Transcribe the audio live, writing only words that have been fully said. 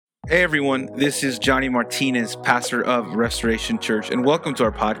Hey everyone, this is Johnny Martinez, pastor of Restoration Church, and welcome to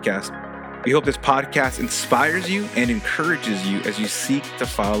our podcast. We hope this podcast inspires you and encourages you as you seek to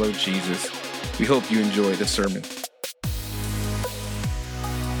follow Jesus. We hope you enjoy the sermon.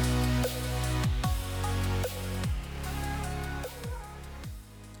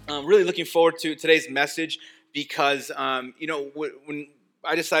 I'm really looking forward to today's message because, when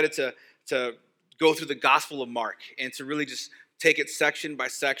I decided to go through the Gospel of Mark and to really just take it section by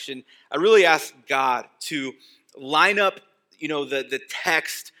section, I really asked God to line up, the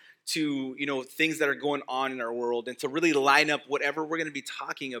text to, things that are going on in our world, and to really line up whatever we're going to be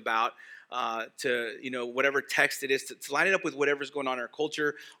talking about to, whatever text it is, to line it up with whatever's going on in our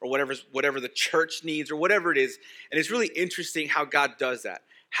culture or whatever the church needs or whatever it is. And it's really interesting how God does that.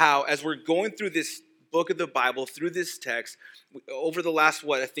 How, as we're going through this book of the Bible, through this text, over the last,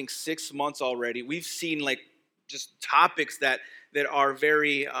 6 months already, we've seen just topics that are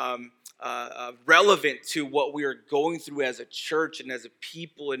very relevant to what we are going through as a church and as a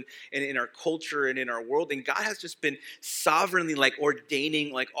people and in our culture and in our world. And God has just been sovereignly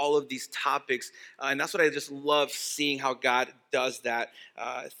ordaining all of these topics. And that's what I just love seeing, how God does that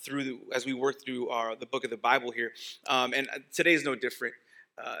as we work through the book of the Bible here. And today is no different.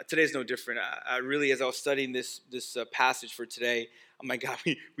 Today's no different. I really, as I was studying this passage for today, oh my God,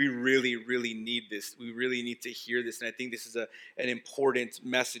 we really, really need this. We really need to hear this, and I think this is an important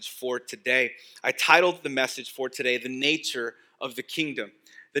message for today. I titled the message for today, "The Nature of the Kingdom."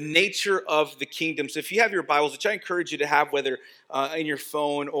 The nature of the kingdom. So if you have your Bibles, which I encourage you to have, whether in your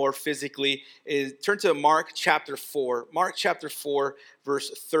phone or physically, turn to Mark chapter 4. Mark chapter 4, verse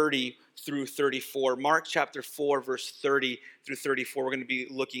 30 through 34. Mark chapter 4, verse 30 through 34. We're going to be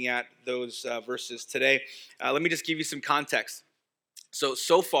looking at those verses today. Let me just give you some context.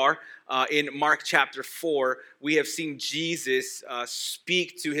 So far in Mark chapter 4, we have seen Jesus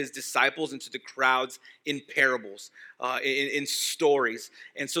speak to his disciples and to the crowds in parables, in stories.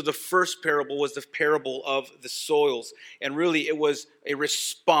 And so the first parable was the parable of the soils. And really it was a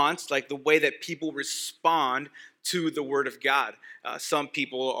response, like the way that people respond to the word of God. Some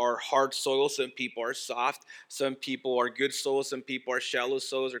people are hard soil, some people are soft, some people are good soil, some people are shallow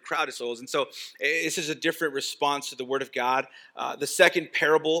soils or crowded soils. And so this is a different response to the word of God. The second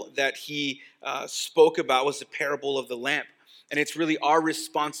parable that he spoke about was the parable of the lamp. And it's really our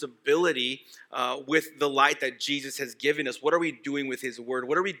responsibility with the light that Jesus has given us. What are we doing with his word?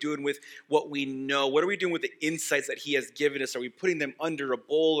 What are we doing with what we know? What are we doing with the insights that he has given us? Are we putting them under a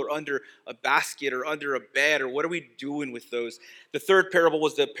bowl or under a basket or under a bed? Or what are we doing with those? The third parable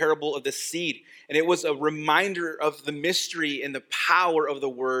was the parable of the seed. And it was a reminder of the mystery and the power of the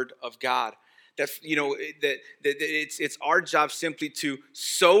word of God. That it's our job simply to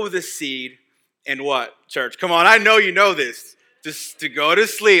sow the seed. And what, church? Come on, I know you know this. Just to go to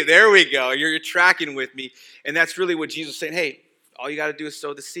sleep. There we go. You're tracking with me. And that's really what Jesus is saying. Hey, all you got to do is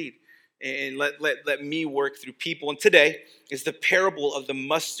sow the seed. And let me work through people. And today is the parable of the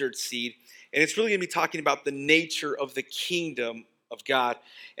mustard seed. And it's really going to be talking about the nature of the kingdom of God.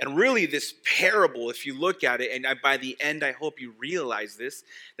 And really this parable, if you look at it, and by the end I hope you realize this,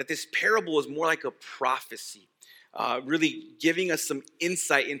 that this parable is more like a prophecy. Really giving us some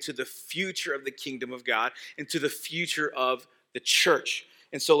insight into the future of the kingdom of God, into the future of the church.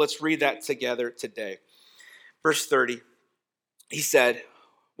 And so let's read that together today. Verse 30, he said,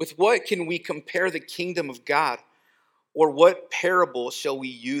 "With what can we compare the kingdom of God? Or what parable shall we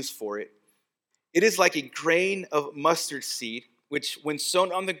use for it? It is like a grain of mustard seed, which when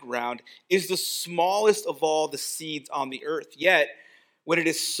sown on the ground is the smallest of all the seeds on the earth. Yet when it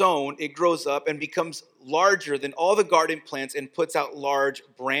is sown, it grows up and becomes larger than all the garden plants and puts out large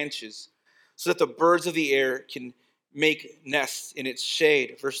branches, so that the birds of the air can make nests in its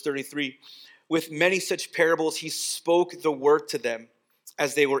shade." Verse 33, "With many such parables he spoke the word to them,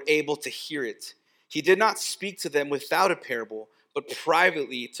 as they were able to hear it. He did not speak to them without a parable, but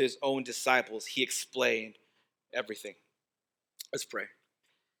privately to his own disciples he explained everything." Let's pray.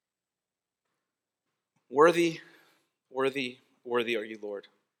 Worthy are you, Lord.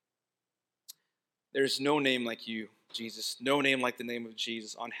 There's no name like you, Jesus. No name like the name of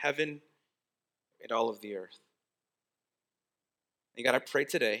Jesus on heaven and all of the earth. And God, I pray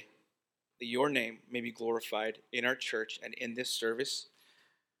today that your name may be glorified in our church and in this service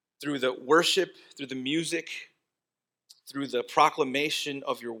through the worship, through the music, through the proclamation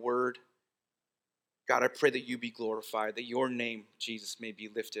of your word. God, I pray that you be glorified, that your name, Jesus, may be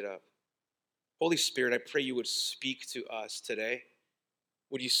lifted up. Holy Spirit, I pray you would speak to us today.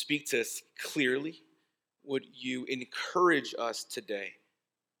 Would you speak to us clearly? Would you encourage us today?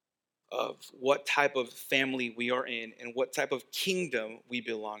 of what type of family we are in and what type of kingdom we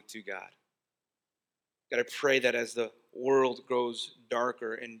belong to, God. God, I pray that as the world grows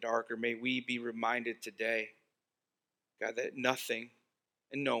darker and darker, may we be reminded today, God, that nothing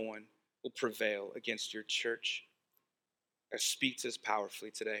and no one will prevail against your church. God, speak to us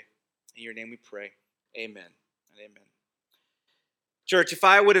powerfully today. In your name we pray. Amen and amen. Church, if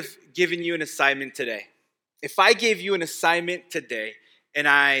I would have given you an assignment today, if I gave you an assignment today and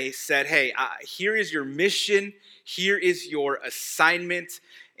I said, hey, here is your mission, here is your assignment,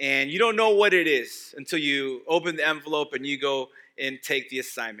 and you don't know what it is until you open the envelope and you go and take the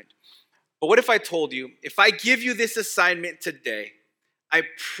assignment. But what if I told you, if I give you this assignment today, I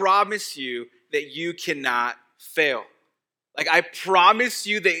promise you that you cannot fail. Like, I promise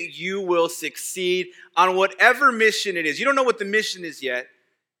you that you will succeed on whatever mission it is. You don't know what the mission is yet,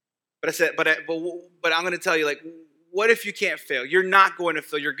 but I'm going to tell you, like, what if you can't fail? You're not going to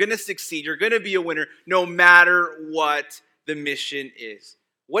fail. You're going to succeed. You're going to be a winner no matter what the mission is.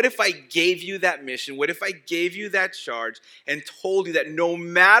 What if I gave you that mission? What if I gave you that charge and told you that no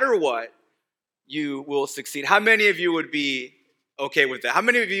matter what, you will succeed? How many of you would be okay with that? How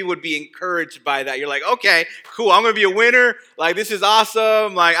many of you would be encouraged by that? You're like, okay, cool, I'm going to be a winner. Like, this is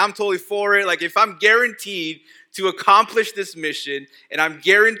awesome. Like, I'm totally for it. Like, if I'm guaranteed to accomplish this mission and I'm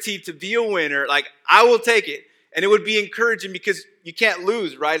guaranteed to be a winner, like, I will take it. And it would be encouraging because you can't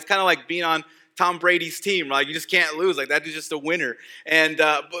lose, right? It's kind of like being on Tom Brady's team, right? You just can't lose. Like, that is just a winner. And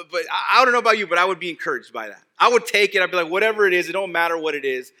but I don't know about you, but I would be encouraged by that. I would take it. I'd be like, whatever it is, it don't matter what it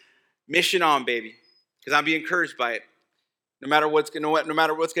is. Mission on, baby. Because I'll be encouraged by it. No matter what's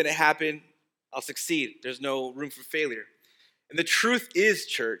going to happen, I'll succeed. There's no room for failure. And the truth is,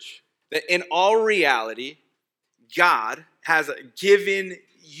 church, that in all reality, God has given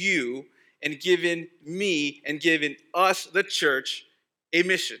you and given me and given us, the church, a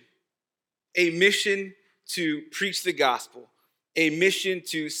mission. A mission to preach the gospel. A mission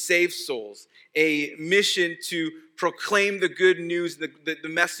to save souls. A mission to proclaim the good news, the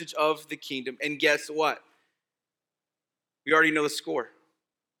message of the kingdom. And guess what? We already know the score.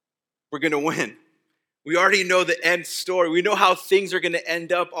 We're going to win. We already know the end story. We know how things are going to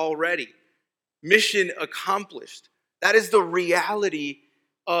end up already. Mission accomplished. That is the reality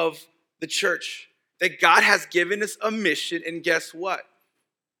of the church. That God has given us a mission, and guess what?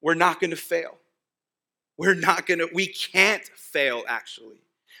 We're not going to fail. We can't fail, actually.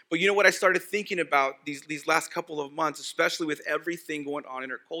 But you know what I started thinking about these last couple of months, especially with everything going on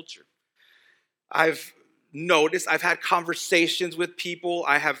in our culture? I've noticed, I've had conversations with people,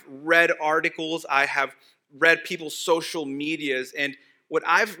 I have read articles, I have read people's social medias, and what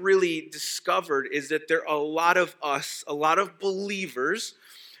I've really discovered is that there are a lot of us, a lot of believers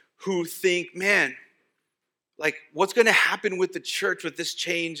who think, man, like, what's going to happen with the church with this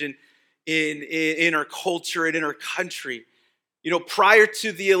change in our culture and in our country? You know, prior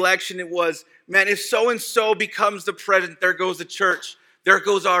to the election, it was, man, if so-and-so becomes the president, there goes the church. There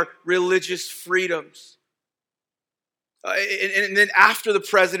goes our religious freedoms. And then after the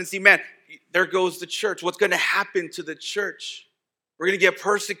presidency, man, there goes the church. What's going to happen to the church? We're going to get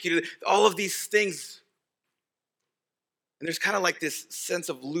persecuted. All of these things. And there's kind of like this sense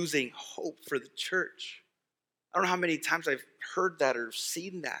of losing hope for the church. I don't know how many times I've heard that or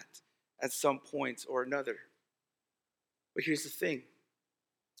seen that at some point or another. But here's the thing.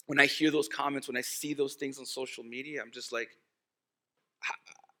 When I hear those comments, when I see those things on social media, I'm just like,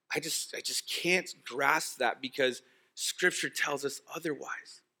 I just can't grasp that, because Scripture tells us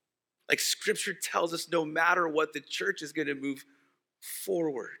otherwise. Like, Scripture tells us no matter what, the church is going to move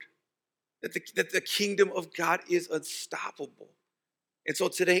forward. That the kingdom of God is unstoppable. And so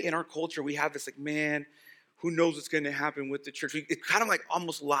today in our culture, we have this like, man, who knows what's going to happen with the church? It kind of like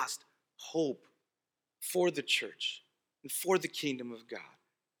almost lost hope for the church and for the kingdom of God.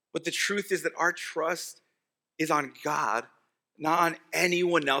 But the truth is that our trust is on God, not on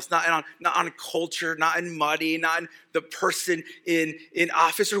anyone else, not on culture, not in money, not in the person in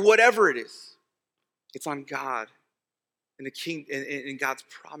office or whatever it is. It's on God and the King and God's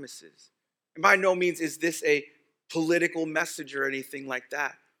promises. And by no means is this a political message or anything like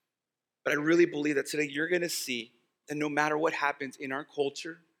that. But I really believe that today you're going to see that no matter what happens in our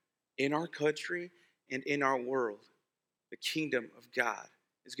culture, in our country, and in our world, the kingdom of God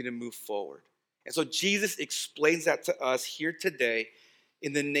is going to move forward. And so Jesus explains that to us here today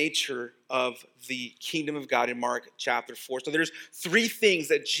in the nature of the kingdom of God in Mark chapter 4. So there's three things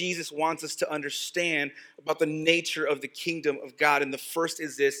that Jesus wants us to understand about the nature of the kingdom of God. And the first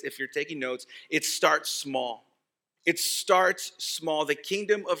is this, if you're taking notes, it starts small. It starts small. The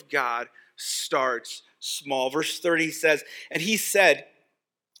kingdom of God starts small. Verse 30 says, and he said,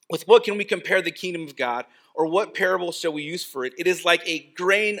 With what can we compare the kingdom of God? Or what parable shall we use for it? It is like a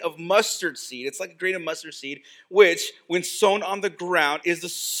grain of mustard seed. It's like a grain of mustard seed, which, when sown on the ground, is the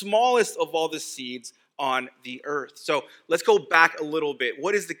smallest of all the seeds on the earth. So let's go back a little bit.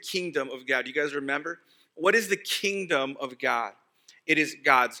 What is the kingdom of God? You guys remember? What is the kingdom of God? It is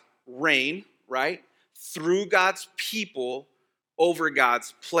God's reign, right? Through God's people over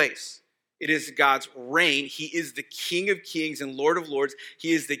God's place. It is God's reign. He is the King of kings and Lord of lords.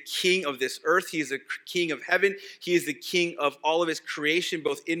 He is the King of this earth. He is the King of heaven. He is the King of all of his creation,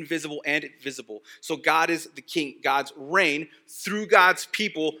 both invisible and visible. So God is the King. God's reign through God's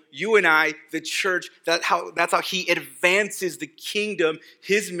people, you and I, the church, that's how he advances the kingdom,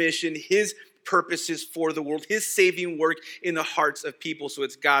 his mission, his purposes for the world, his saving work in the hearts of people. So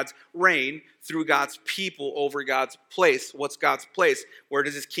it's God's reign through God's people over God's place. What's God's place? Where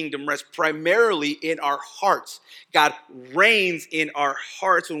does his kingdom rest? Primarily in our hearts. God reigns in our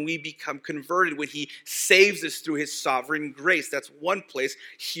hearts when we become converted, when he saves us through his sovereign grace. That's one place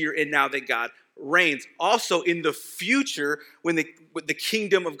here and now that God reigns. Also in the future, when the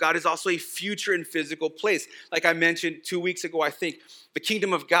kingdom of God is also a future and physical place. Like I mentioned 2 weeks ago, I think, the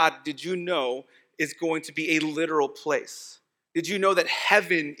kingdom of God, did you know, is going to be a literal place? Did you know that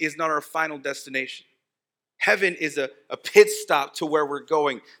heaven is not our final destination? Heaven is a pit stop to where we're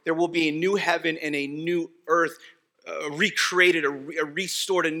going. There will be a new heaven and a new earth, recreated, a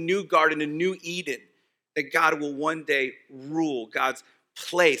restored, a new garden, a new Eden, that God will one day rule. God's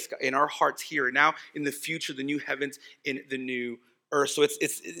place in our hearts here and now, in the future, the new heavens in the new earth. So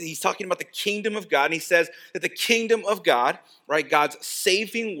he's talking about the kingdom of God, and he says that the kingdom of God, right, God's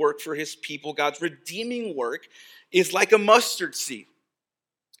saving work for his people, God's redeeming work, is like a mustard seed.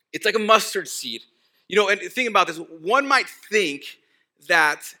 It's like a mustard seed. You know, and think about this. One might think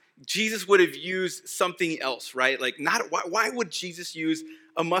that Jesus would have used something else, right? Like, why would Jesus use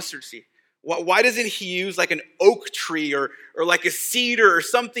a mustard seed? Why doesn't he use like an oak tree or like a cedar or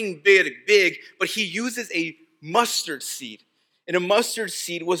something big, but he uses a mustard seed? And a mustard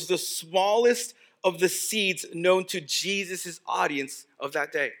seed was the smallest of the seeds known to Jesus' audience of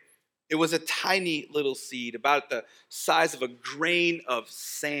that day. It was a tiny little seed, about the size of a grain of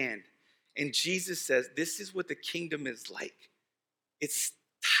sand. And Jesus says, this is what the kingdom is like. It's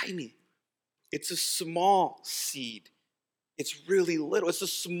tiny. It's a small seed. It's really little.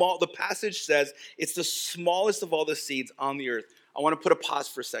 The passage says it's the smallest of all the seeds on the earth. I want to put a pause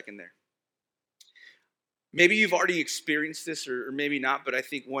for a second there. Maybe you've already experienced this or maybe not, but I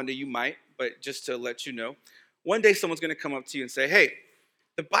think one day you might. But just to let you know, one day someone's going to come up to you and say, hey,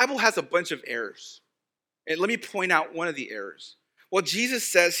 the Bible has a bunch of errors. And let me point out one of the errors. Well, Jesus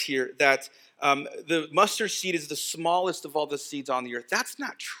says here that the mustard seed is the smallest of all the seeds on the earth. That's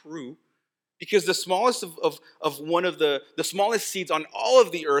not true. Because the smallest of one of the smallest seeds on all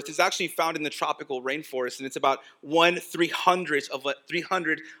of the earth is actually found in the tropical rainforest, and it's about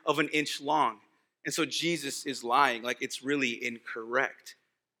 1/300th of an inch long. And so Jesus is lying, like it's really incorrect.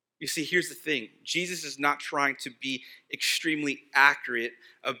 You see, here's the thing. Jesus is not trying to be extremely accurate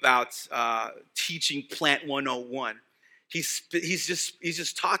about teaching Plant 101. He's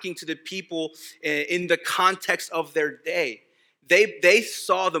just talking to the people in the context of their day. They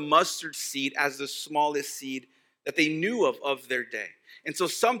saw the mustard seed as the smallest seed that they knew of their day. And so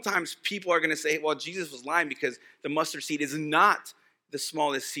sometimes people are going to say, well, Jesus was lying because the mustard seed is not the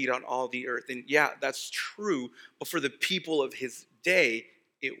smallest seed on all the earth. And yeah, that's true. But for the people of his day,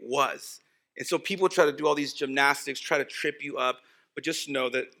 it was. And so people try to do all these gymnastics, try to trip you up. But just know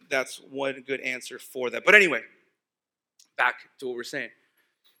that that's one good answer for that. But anyway, back to what we're saying.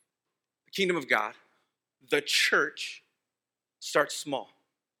 The kingdom of God, the church, starts small.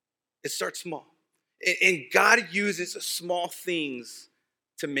 It starts small. And God uses small things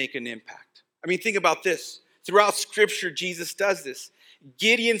to make an impact. I mean, think about this. Throughout Scripture, Jesus does this.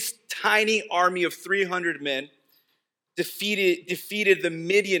 Gideon's tiny army of 300 men defeated the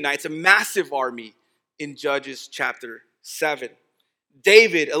Midianites, a massive army, in Judges chapter 7.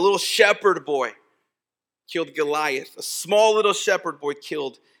 David, a little shepherd boy, killed Goliath. A small little shepherd boy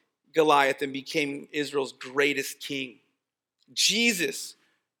killed Goliath and became Israel's greatest king. Jesus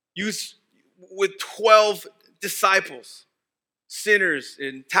used with 12 disciples, sinners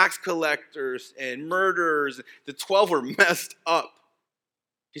and tax collectors and murderers. The 12 were messed up.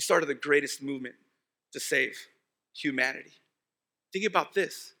 He started the greatest movement to save humanity. Think about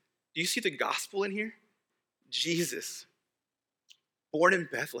this. Do you see the gospel in here? Jesus, born in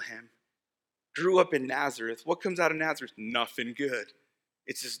Bethlehem, grew up in Nazareth. What comes out of Nazareth? Nothing good.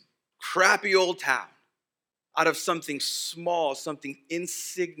 It's this crappy old town. Out of something small, something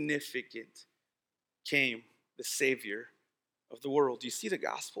insignificant, came the Savior of the world. Do you see the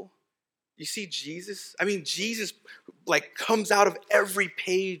gospel? You see Jesus? I mean, Jesus comes out of every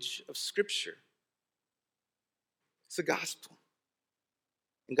page of Scripture. It's the gospel.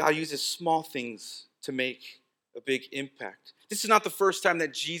 And God uses small things to make a big impact. This is not the first time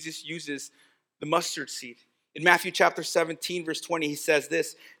that Jesus uses the mustard seed. In Matthew chapter 17, verse 20, he says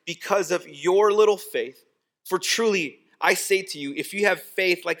this, because of your little faith, for truly I say to you, if you have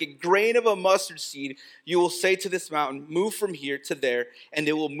faith like a grain of a mustard seed, you will say to this mountain, move from here to there, and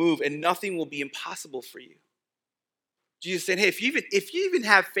it will move, and nothing will be impossible for you. Jesus said, hey, if you even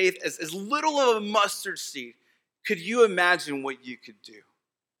have faith as little of a mustard seed, could you imagine what you could do?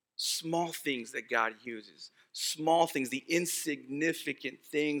 Small things that God uses. Small things, the insignificant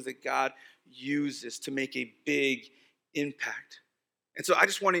things that God uses to make a big impact. And so I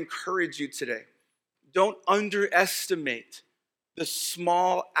just want to encourage you today. Don't underestimate the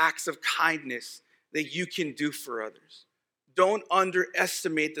small acts of kindness that you can do for others. Don't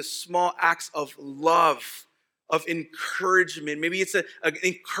underestimate the small acts of love, of encouragement. Maybe it's an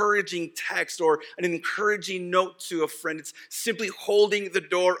encouraging text or an encouraging note to a friend. It's simply holding the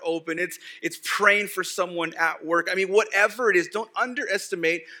door open. It's praying for someone at work. I mean, whatever it is, don't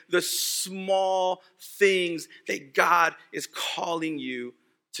underestimate the small things that God is calling you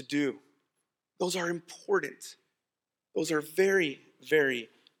to do. Those are important. Those are very, very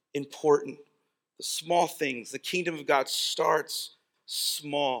important. The small things. The kingdom of God starts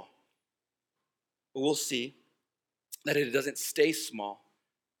small. But we'll see that it doesn't stay small.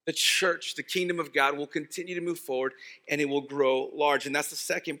 The church, the kingdom of God, will continue to move forward and it will grow large. And that's the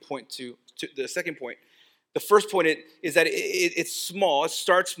second point to the second point. The first point is that it's small, it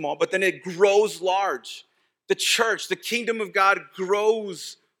starts small, but then it grows large. The church, the kingdom of God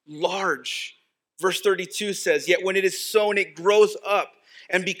grows large. Verse 32 says, yet when it is sown, it grows up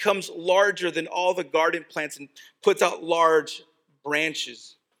and becomes larger than all the garden plants and puts out large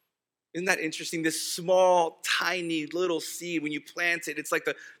branches. Isn't that interesting? This small, tiny little seed, when you plant it, it's like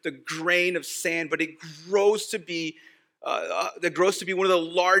the grain of sand, but it grows to be one of the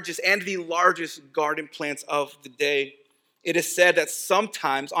largest and the largest garden plants of the day. It is said that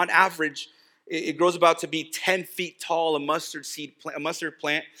sometimes, on average, it grows about to be 10 feet tall, a mustard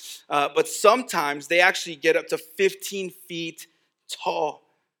plant, but sometimes they actually get up to 15 feet tall,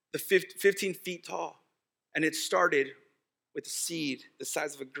 15 feet tall, and it started with a seed the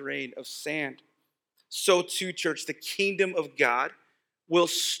size of a grain of sand. So too, church, the kingdom of God will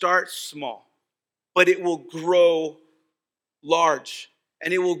start small, but it will grow large,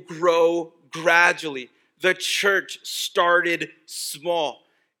 and it will grow gradually. The church started small.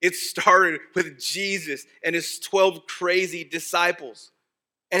 It started with Jesus and his 12 crazy disciples,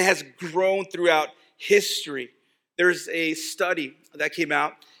 and has grown throughout history. There's a study that came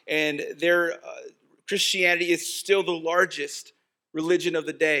out, and Christianity is still the largest religion of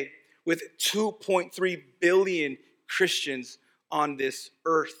the day, with 2.3 billion Christians on this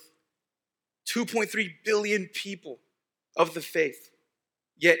earth. 2.3 billion people of the faith.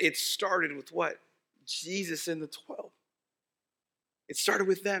 Yet it started with what? Jesus and the 12. It started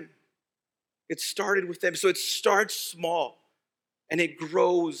with them. It started with them. So it starts small and it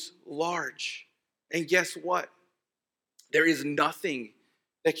grows large. And guess what? There is nothing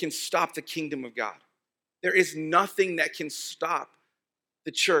that can stop the kingdom of God. There is nothing that can stop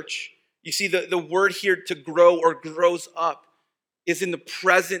the church. You see, the word here to grow or grows up is in the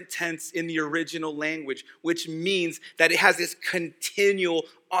present tense in the original language, which means that it has this continual,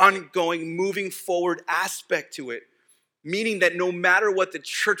 ongoing, moving forward aspect to it. Meaning that no matter what, the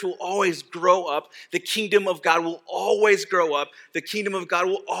church will always grow up. The kingdom of God will always grow up. The kingdom of God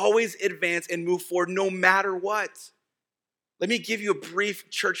will always advance and move forward no matter what. Let me give you a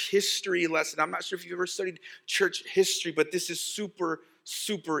brief church history lesson. I'm not sure if you've ever studied church history, but this is super,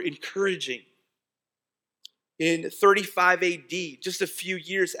 super encouraging. In 35 AD, just a few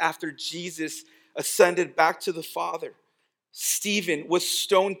years after Jesus ascended back to the Father, Stephen was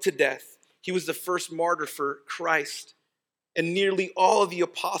stoned to death. He was the first martyr for Christ. And nearly all of the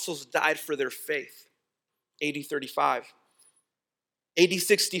apostles died for their faith. AD 35. AD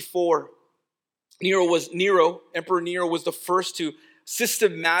 64. Emperor Nero was the first to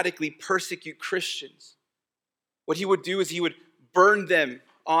systematically persecute Christians. What he would do is he would burn them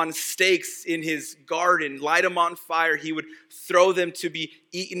on stakes in his garden, light them on fire. He would throw them to be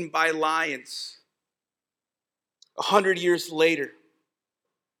eaten by lions. 100 years later,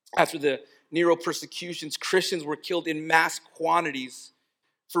 after the Nero persecutions, Christians were killed in mass quantities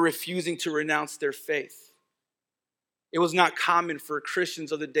for refusing to renounce their faith. It was not common for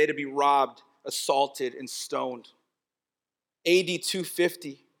Christians of the day to be robbed, assaulted, and stoned. AD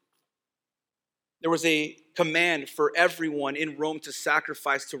 250, There was a command for everyone in Rome to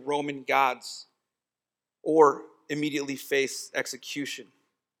sacrifice to Roman gods or immediately face execution.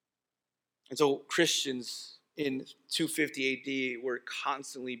 And so Christians in 250 AD were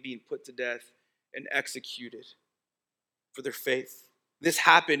constantly being put to death and executed for their faith. This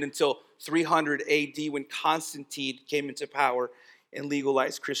happened until 300 AD when Constantine came into power and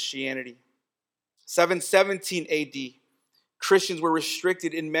legalized Christianity. 717 AD, Christians were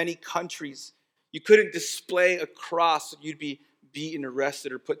restricted in many countries. You couldn't display a cross, you'd be beaten,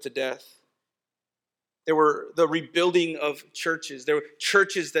 arrested, or put to death. There were the rebuilding of churches. There were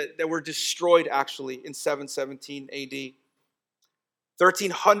churches that were destroyed, actually, in 717 AD.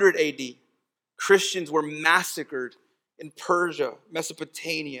 1300 AD, Christians were massacred in Persia,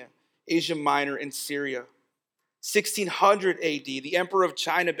 Mesopotamia, Asia Minor, and Syria. 1600 AD, the Emperor of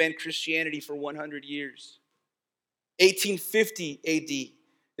China banned Christianity for 100 years. 1850 AD,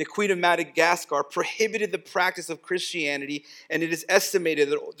 the Queen of Madagascar prohibited the practice of Christianity, and it is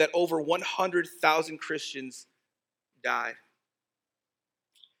estimated that over 100,000 Christians died.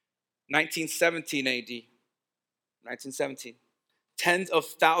 1917 AD, 1917, tens of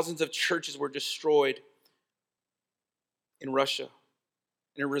thousands of churches were destroyed in Russia,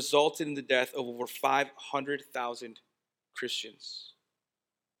 and it resulted in the death of over 500,000 Christians.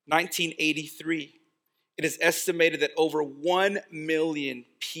 1983, it is estimated that over 1 million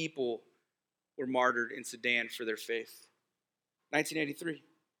people were martyred in Sudan for their faith. 1983.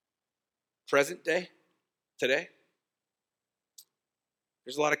 Present day, today,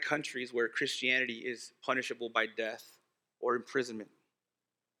 there's a lot of countries where Christianity is punishable by death or imprisonment.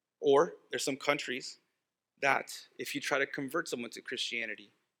 Or there's some countries that if you try to convert someone to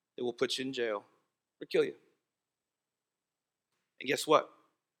Christianity, they will put you in jail or kill you. And guess what?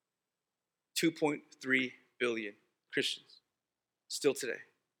 2.3 billion Christians still today.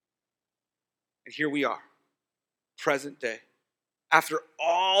 And here we are, present day. After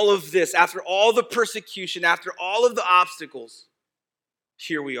all of this, after all the persecution, after all of the obstacles,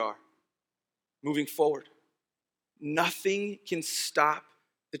 here we are, moving forward. Nothing can stop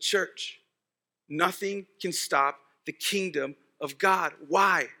the church. Nothing can stop the kingdom of God.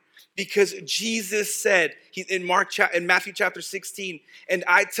 Why? Because Jesus said in Matthew chapter 16, and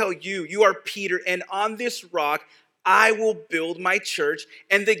I tell you, you are Peter, and on this rock I will build my church,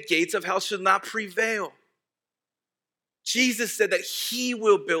 and the gates of hell shall not prevail. Jesus said that he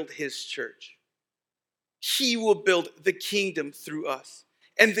will build his church. He will build the kingdom through us,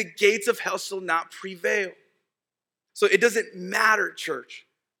 and the gates of hell shall not prevail. So it doesn't matter, church,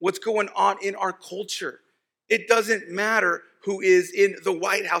 what's going on in our culture. It doesn't matter who is in the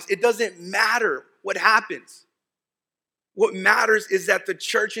White House. It doesn't matter what happens. What matters is that the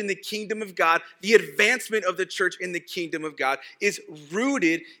church in the kingdom of God, the advancement of the church in the kingdom of God, is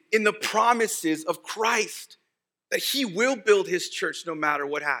rooted in the promises of Christ, that he will build his church no matter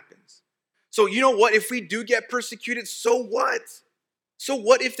what happens. So you know what? If we do get persecuted, so what? So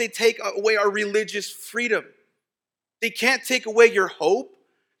what if they take away our religious freedom? They can't take away your hope.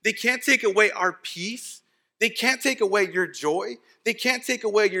 They can't take away our peace. They can't take away your joy. They can't take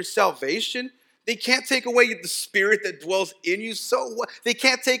away your salvation. They can't take away the spirit that dwells in you. So what? They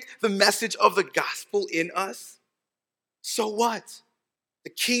can't take the message of the gospel in us. So what? The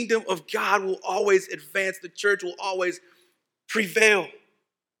kingdom of God will always advance. The church will always prevail.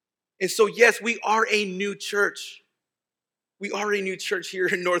 And so, yes, we are a new church. We are a new church here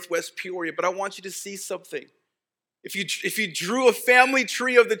in Northwest Peoria, but I want you to see something. If you drew a family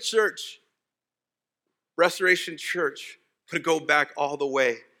tree of the church, Restoration Church would go back all the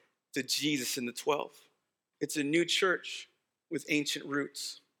way to Jesus and the 12. It's a new church with ancient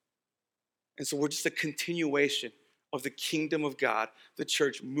roots. And so we're just a continuation of the kingdom of God, the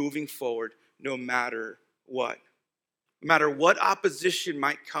church moving forward no matter what. No matter what opposition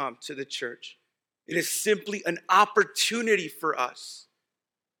might come to the church, it is simply an opportunity for us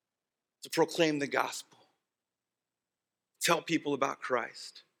to proclaim the gospel, tell people about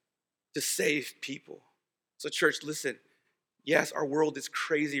Christ, to save people. So church, listen, yes, our world is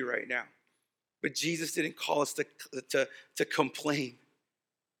crazy right now, but Jesus didn't call us to complain.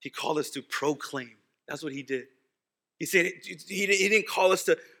 He called us to proclaim. That's what he did. He said he didn't call us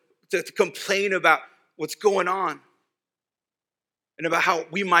to complain about what's going on and about how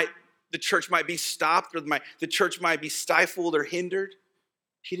the church might be stopped or the church might be stifled or hindered.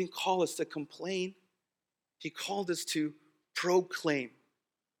 He didn't call us to complain. He called us to proclaim.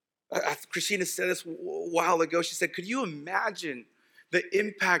 Christina said this a while ago. She said, could you imagine the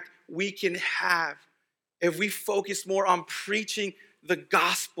impact we can have if we focus more on preaching the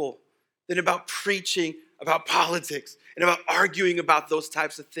gospel than about preaching about politics and about arguing about those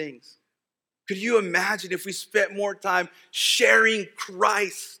types of things? Could you imagine if we spent more time sharing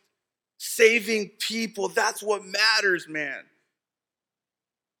Christ, saving people? That's what matters, man.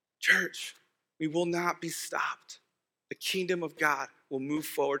 Church, we will not be stopped. The kingdom of God will move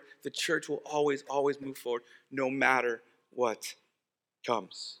forward. The church will always, always move forward, no matter what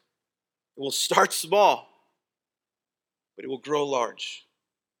comes. It will start small, but it will grow large,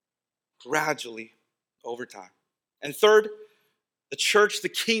 gradually over time. And third, the church, the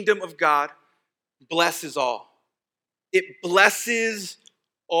kingdom of God, blesses all. It blesses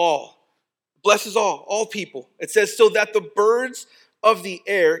all. Blesses all people. It says, so that the birds of the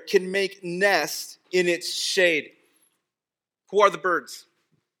air can make nests in its shade. Who are the birds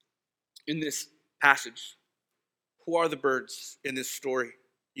in this passage? Who are the birds in this story?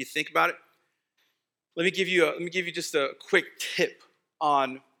 You think about it? Let me give you just a quick tip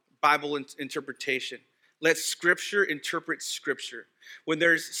on Bible interpretation. Let Scripture interpret Scripture. When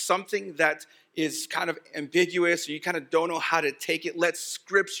there's something that is kind of ambiguous or you kind of don't know how to take it, let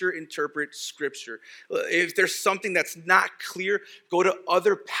Scripture interpret Scripture. If there's something that's not clear, go to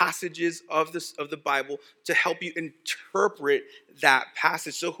other passages of the Bible to help you interpret that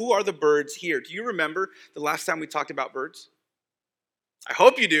passage. So who are the birds here? Do you remember the last time we talked about birds? I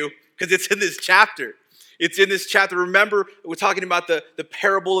hope you do, because it's in this chapter. It's in this chapter. Remember, we're talking about the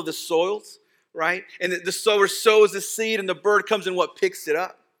parable of the soils, right? And the sower sows the seed and the bird comes and what? Picks it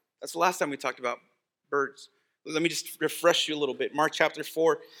up. That's the last time we talked about birds. Let me just refresh you a little bit. Mark chapter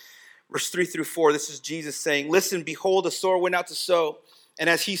 4, verse 3 through 4. This is Jesus saying, listen, behold, a sower went out to sow. And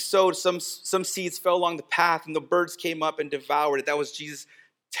as he sowed, some seeds fell along the path and the birds came up and devoured it. That was Jesus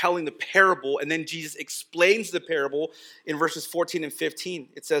telling the parable. And then Jesus explains the parable in verses 14 and 15.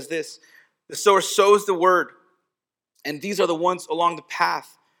 It says this, the sower sows the word. And these are the ones along the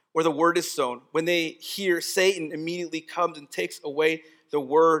path where the word is sown. When they hear, Satan immediately comes and takes away the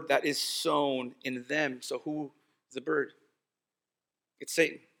word that is sown in them. So who is the bird? It's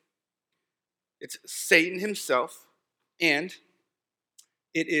Satan. It's Satan himself, and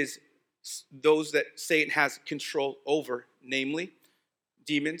it is those that Satan has control over, namely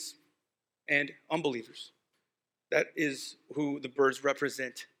demons and unbelievers. That is who the birds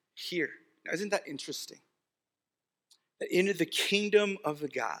represent here. Now, isn't that interesting? That in the kingdom of the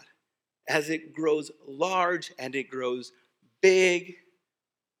God, as it grows large and it grows big,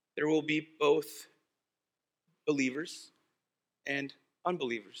 there will be both believers and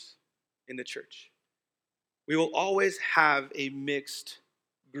unbelievers in the church. We will always have a mixed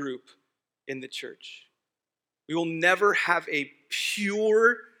group in the church. We will never have a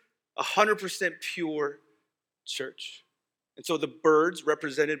pure, 100% pure church. And so the birds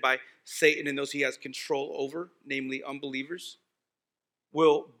represented by Satan and those he has control over, namely unbelievers,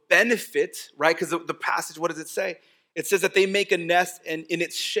 will benefit, right? Because the passage, what does it say? It says that they make a nest in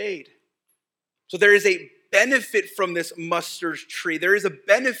its shade. So there is a benefit from this mustard tree. There is a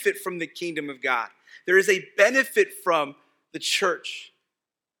benefit from the kingdom of God. There is a benefit from the church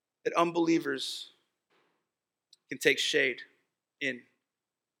that unbelievers can take shade in.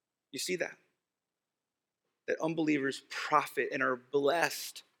 You see that? That unbelievers profit and are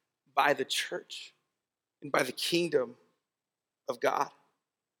blessed by the church and by the kingdom of God.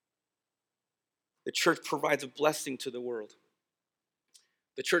 The church provides a blessing to the world.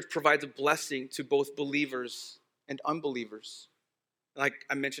 The church provides a blessing to both believers and unbelievers. Like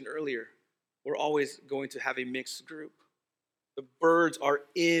I mentioned earlier, we're always going to have a mixed group. The birds are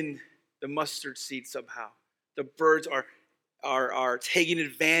in the mustard seed somehow. The birds are taking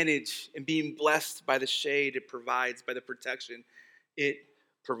advantage and being blessed by the shade it provides, by the protection it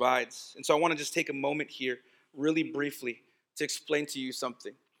provides. And so I want to just take a moment here, really briefly, to explain to you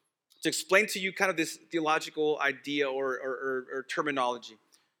something. To explain to you kind of this theological idea or terminology.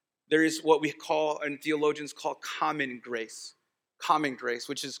 There is what we call, and theologians call, common grace. Common grace,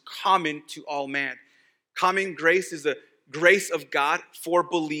 which is common to all man. Common grace is the grace of God for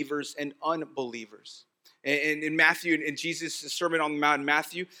believers and unbelievers. And in Matthew, in Jesus' Sermon on the Mount in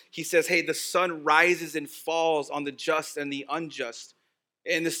Matthew, he says, hey, the sun rises and falls on the just and the unjust.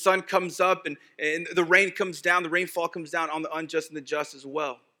 And the sun comes up and the rain comes down, the rainfall comes down on the unjust and the just as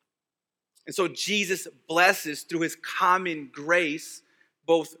well. And so Jesus blesses through his common grace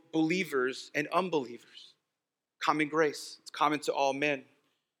both believers and unbelievers. Common grace. It's common to all men.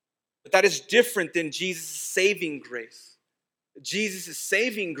 But that is different than Jesus' saving grace. Jesus'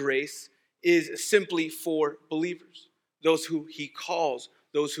 saving grace is simply for believers. Those who he calls,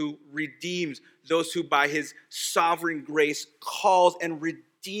 those who redeems, those who by his sovereign grace calls and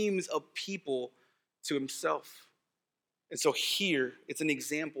redeems a people to himself. And so here, it's an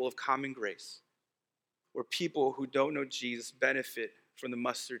example of common grace, where people who don't know Jesus benefit from the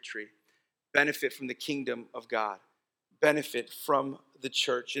mustard tree. benefit from the kingdom of God, benefit from the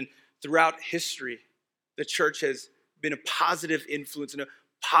church. And throughout history, the church has been a positive influence and a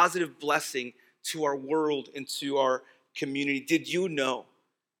positive blessing to our world and to our community. Did you know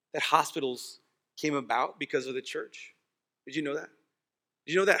that hospitals came about because of the church? Did you know that?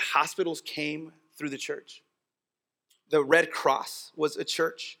 Did you know that hospitals came through the church? The Red Cross was a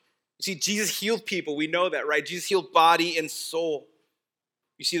church. You see, Jesus healed people. We know that, right? Jesus healed body and soul.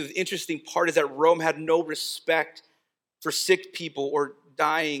 You see, the interesting part is that Rome had no respect for sick people or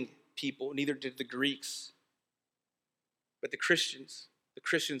dying people. Neither did the Greeks. But the Christians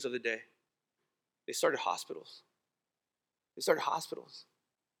of the day, they started hospitals. They started hospitals.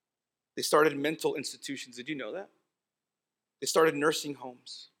 They started mental institutions. Did you know that? They started nursing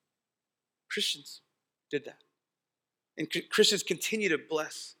homes. Christians did that. And Christians continue to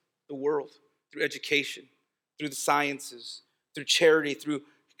bless the world through education, through the sciences, through charity, through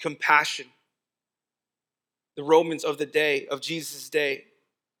compassion. The Romans of the day, of Jesus' day,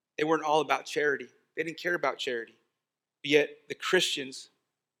 they weren't all about charity. They didn't care about charity. But yet the Christians,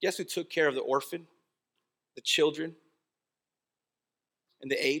 guess who took care of the orphan, the children,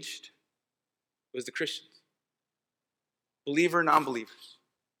 and the aged? It was the Christians. Believer, non-believers.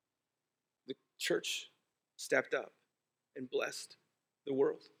 The church stepped up and blessed the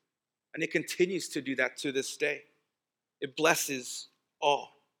world. And it continues to do that to this day. It blesses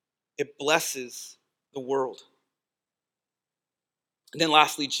all. It blesses the world. And then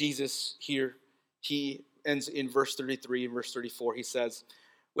lastly, Jesus here, he ends in verse 33 and verse 34. He says,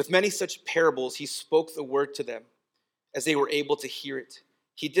 with many such parables, he spoke the word to them as they were able to hear it.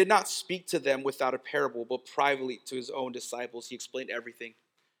 He did not speak to them without a parable, but privately to his own disciples. He explained everything.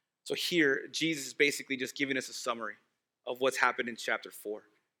 So here, Jesus is basically just giving us a summary of what's happened in chapter 4.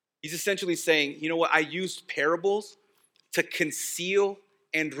 He's essentially saying, you know what, I used parables to conceal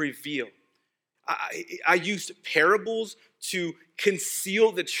and reveal. I used parables to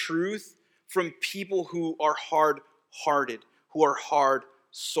conceal the truth from people who are hard-hearted, who are hard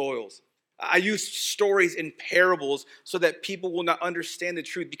soils. I use stories and parables so that people will not understand the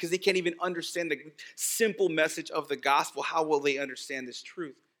truth because they can't even understand the simple message of the gospel. How will they understand this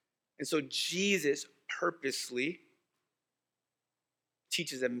truth? And so Jesus purposely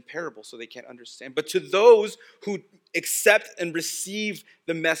teaches them in parables so they can't understand. But to those who accept and receive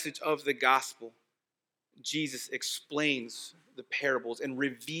the message of the gospel, Jesus explains the parables and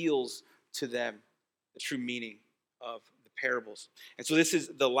reveals to them the true meaning of the parables. And so this is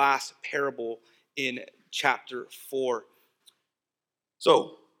the last parable in chapter 4.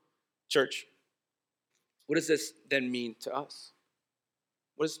 So, church, what does this then mean to us?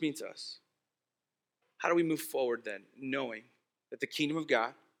 What does it mean to us? How do we move forward then, knowing that the kingdom of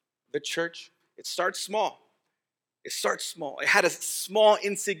God, the church, it starts small. It starts small. It had a small,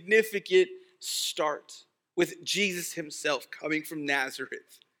 insignificant start with Jesus himself coming from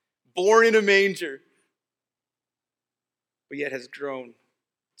Nazareth, born in a manger, but yet has grown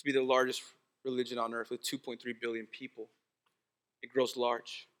to be the largest religion on earth with 2.3 billion people. It grows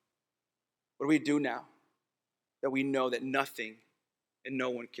large. What do we do now that we know that nothing and no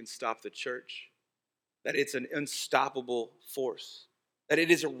one can stop the church? That it's an unstoppable force, that it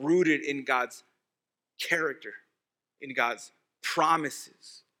is rooted in God's character, in God's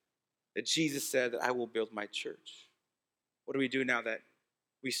promises, that Jesus said that I will build my church. What do we do now that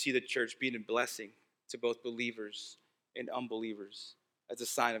we see the church being a blessing to both believers and unbelievers as a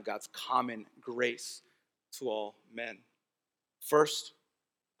sign of God's common grace to all men? First,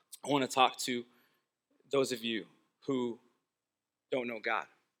 I want to talk to those of you who don't know God.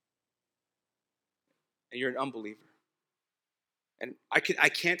 And you're an unbeliever. And I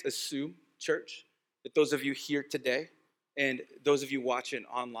can't assume, church, that those of you here today and those of you watching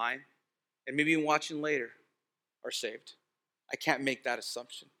online and maybe even watching later are saved. I can't make that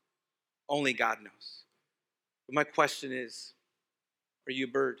assumption. Only God knows. But my question is, are you a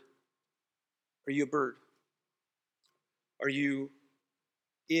bird? Are you a bird? Are you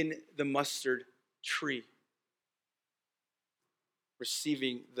in the mustard tree,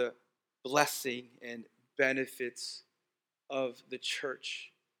 receiving the blessing and benefits of the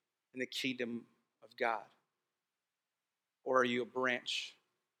church and the kingdom of God? Or are you a branch?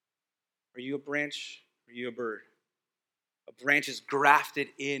 Are you a branch? Or are you a bird? A branch is grafted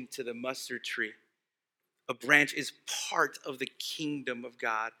into the mustard tree. A branch is part of the kingdom of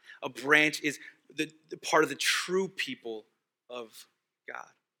God. A branch is the part of the true people of God.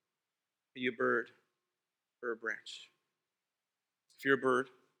 Are you a bird or a branch? If you're a bird,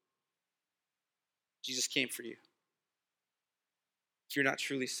 Jesus came for you. If you're not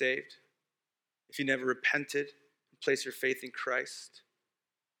truly saved, if you never repented and placed your faith in Christ,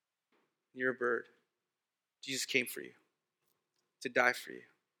 You're a bird. Jesus came for you, to die for you.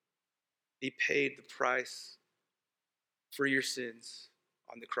 He paid the price for your sins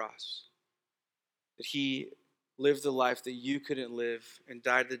on the cross. That he lived the life that you couldn't live and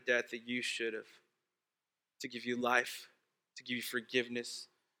died the death that you should have, to give you life, to give you forgiveness,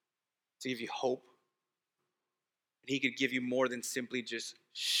 to give you hope. And he could give you more than simply just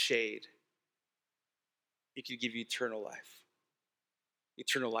shade. He could give you eternal life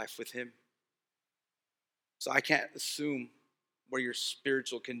with him. So I can't assume where your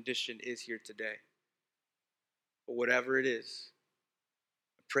spiritual condition is here today. But whatever it is,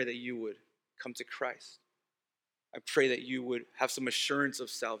 I pray that you would come to Christ. I pray that you would have some assurance of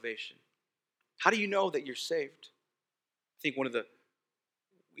salvation. How do you know that you're saved? I think one of the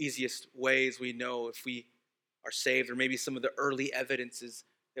easiest ways we know if we are saved, or maybe some of the early evidences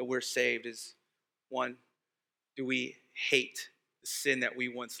that we're saved, is one, do we hate the sin that we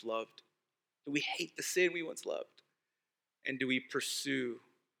once loved? Do we hate the sin we once loved? And do we pursue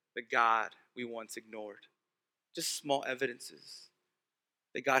the God we once ignored? Just small evidences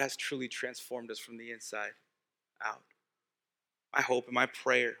that God has truly transformed us from the inside out. My hope and my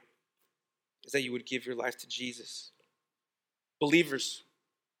prayer is that you would give your life to Jesus. Believers,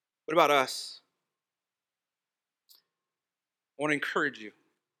 what about us? I want to encourage you.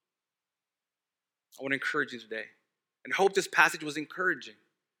 I want to encourage you today. And I hope this passage was encouraging.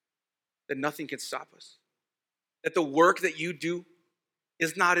 That nothing can stop us. That the work that you do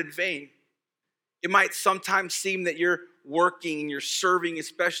is not in vain. It might sometimes seem that you're working and you're serving,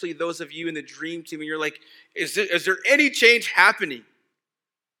 especially those of you in the dream team, and you're like, is there any change happening?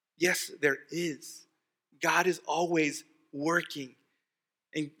 Yes, there is. God is always working.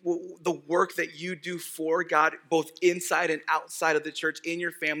 And the work that you do for God, both inside and outside of the church, in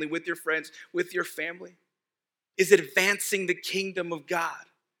your family, with your friends, with your family, is advancing the kingdom of God.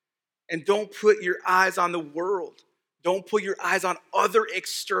 And don't put your eyes on the world. Don't put your eyes on other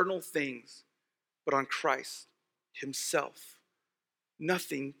external things, but on Christ himself.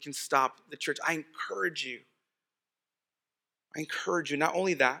 Nothing can stop the church. I encourage you. Not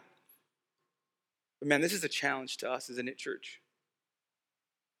only that, but man, this is a challenge to us, isn't it, church?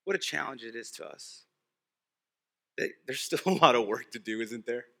 What a challenge it is to us. There's still a lot of work to do, isn't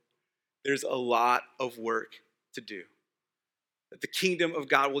there? There's a lot of work to do. That the kingdom of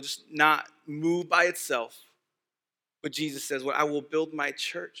God will just not move by itself. But Jesus says, well, I will build my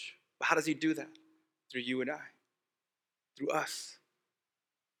church. But how does he do that? Through you and I. Through us.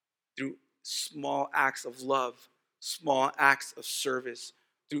 Through small acts of love. Small acts of service.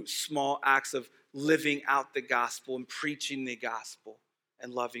 Through small acts of living out the gospel and preaching the gospel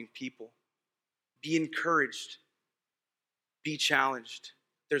and loving people. Be encouraged. Be challenged.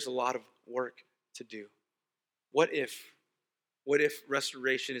 There's a lot of work to do. What if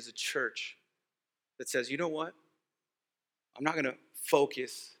Restoration is a church that says, you know what? I'm not going to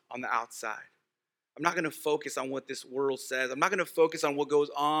focus on the outside. I'm not going to focus on what this world says. I'm not going to focus on what goes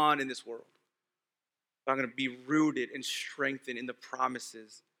on in this world. But I'm going to be rooted and strengthened in the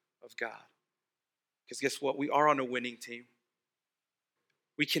promises of God. Because guess what? We are on a winning team.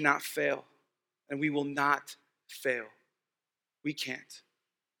 We cannot fail, and we will not fail. We can't.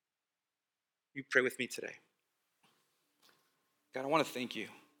 You pray with me today. God, I want to thank you.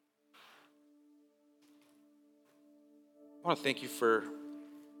 I want to thank you for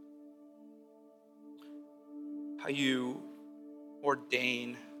how you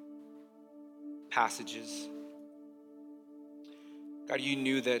ordain passages. God, you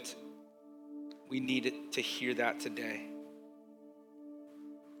knew that we needed to hear that today.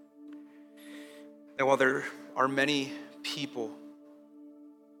 That while there are many people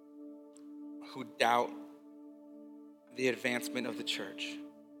who doubt the advancement of the church,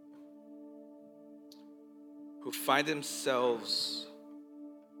 who find themselves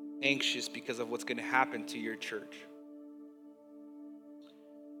anxious because of what's going to happen to your church,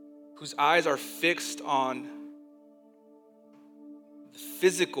 whose eyes are fixed on the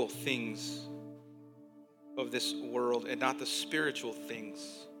physical things of this world and not the spiritual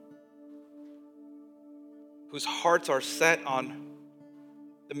things, whose hearts are set on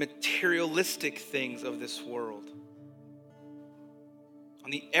the materialistic things of this world, on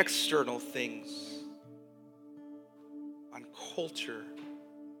the external things, on culture,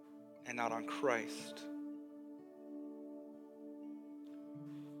 and not on Christ.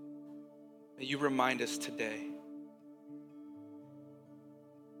 May you remind us today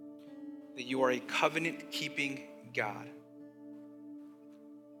that you are a covenant-keeping God,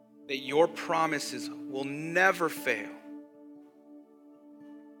 that your promises will never fail.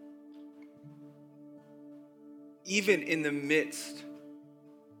 Even in the midst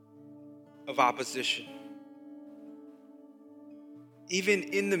of opposition, even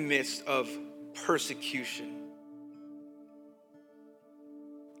in the midst of persecution,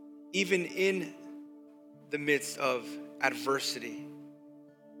 even in the midst of adversity,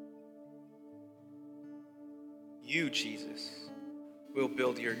 you, Jesus, will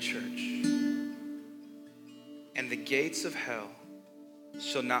build your church, and the gates of hell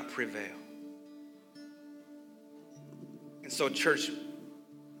shall not prevail. And so, church,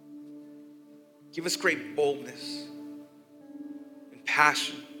 give us great boldness and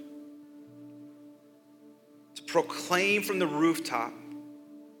passion to proclaim from the rooftop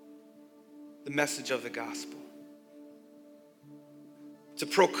the message of the gospel, to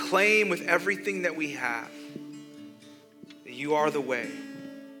proclaim with everything that we have that you are the way,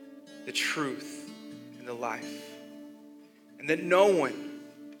 the truth, and the life, and that no one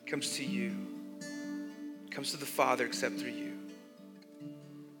comes to you, comes to the Father except through you.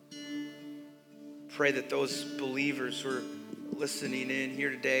 Pray that those believers who are listening in here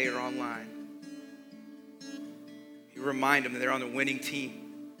today or online, you remind them that they're on the winning team.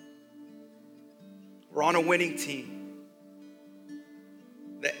 We're on a winning team.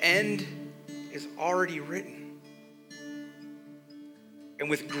 The end is already written. And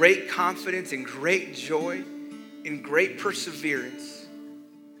with great confidence and great joy and great perseverance,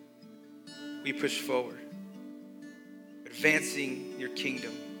 we push forward, advancing your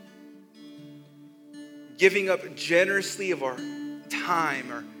kingdom, giving up generously of our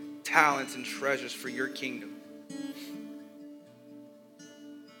time, our talents, and treasures for your kingdom.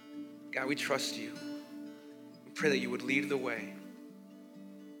 God, we trust you. We pray that you would lead the way,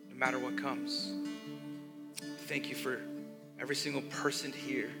 no matter what comes. Thank you for every single person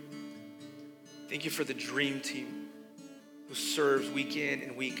here. Thank you for the dream team who serves week in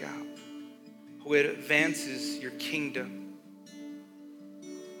and week out, who advances your kingdom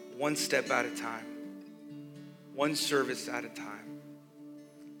one step at a time, one service at a time,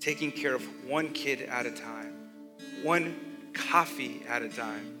 taking care of one kid at a time, one coffee at a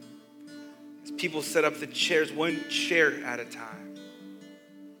time. As people set up the chairs, one chair at a time.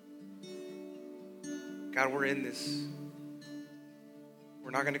 God, we're in this.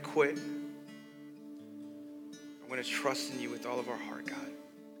 We're not going to quit. We're going to trust in you with all of our heart, God.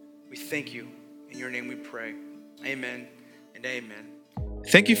 We thank you. In your name we pray. Amen and amen.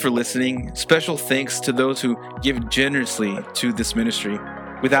 Thank you for listening. Special thanks to those who give generously to this ministry.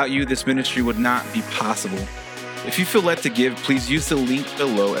 Without you, this ministry would not be possible. If you feel led to give, please use the link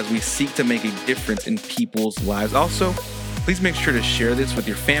below as we seek to make a difference in people's lives. Also, please make sure to share this with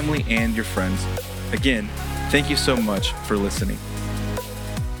your family and your friends. Again, thank you so much for listening.